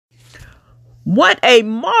What a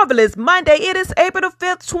marvelous Monday. It is April the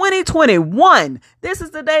 5th, 2021. This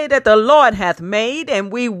is the day that the Lord hath made,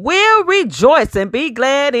 and we will rejoice and be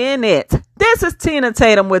glad in it. This is Tina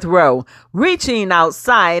Tatum with Row, reaching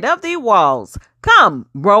outside of the walls. Come,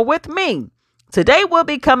 row with me. Today we'll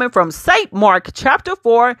be coming from St. Mark chapter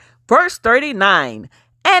 4, verse 39.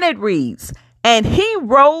 And it reads, "And he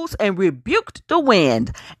rose and rebuked the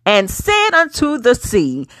wind, and said unto the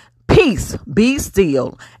sea, Peace, be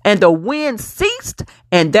still. And the wind ceased,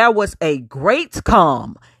 and there was a great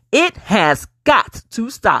calm." It has got to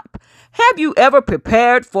stop. Have you ever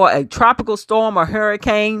prepared for a tropical storm or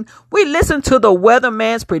hurricane? We listened to the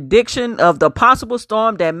weatherman's prediction of the possible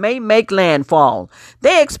storm that may make landfall.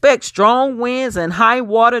 They expect strong winds and high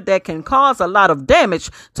water that can cause a lot of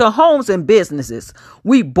damage to homes and businesses.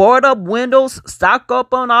 We board up windows, stock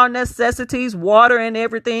up on our necessities, water and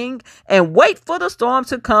everything, and wait for the storm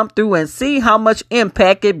to come through and see how much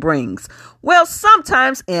impact it brings. Well,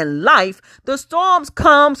 sometimes in life, the storms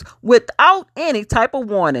comes without any type of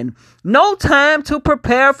warning. No time to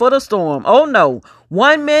prepare for the storm. Oh no.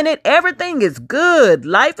 1 minute, everything is good.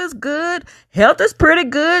 Life is good. Health is pretty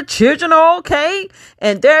good. Children are okay.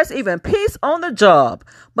 And there's even peace on the job.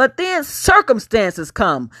 But then circumstances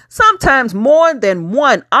come, sometimes more than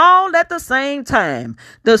one, all at the same time.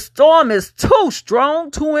 The storm is too strong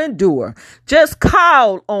to endure. Just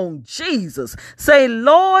call on Jesus. Say,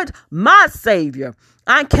 "Lord, my Savior,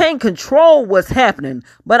 I can't control what's happening,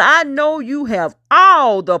 but I know you have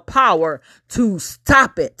all the power to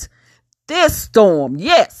stop it." This storm,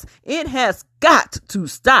 yes, it has got to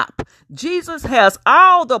stop. Jesus has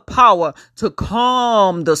all the power to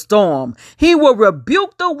calm the storm. He will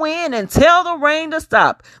rebuke the wind and tell the rain to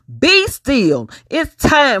stop. Be still. It's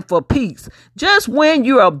time for peace. Just when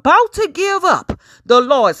you're about to give up, the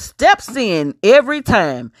Lord steps in every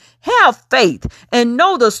time. Have faith and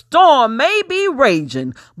know the storm may be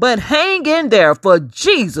raging, but hang in there, for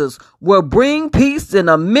Jesus will bring peace in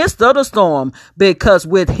the midst of the storm, because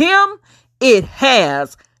with him, it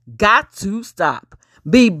has got to stop.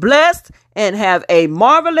 Be blessed and have a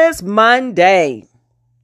marvelous Monday.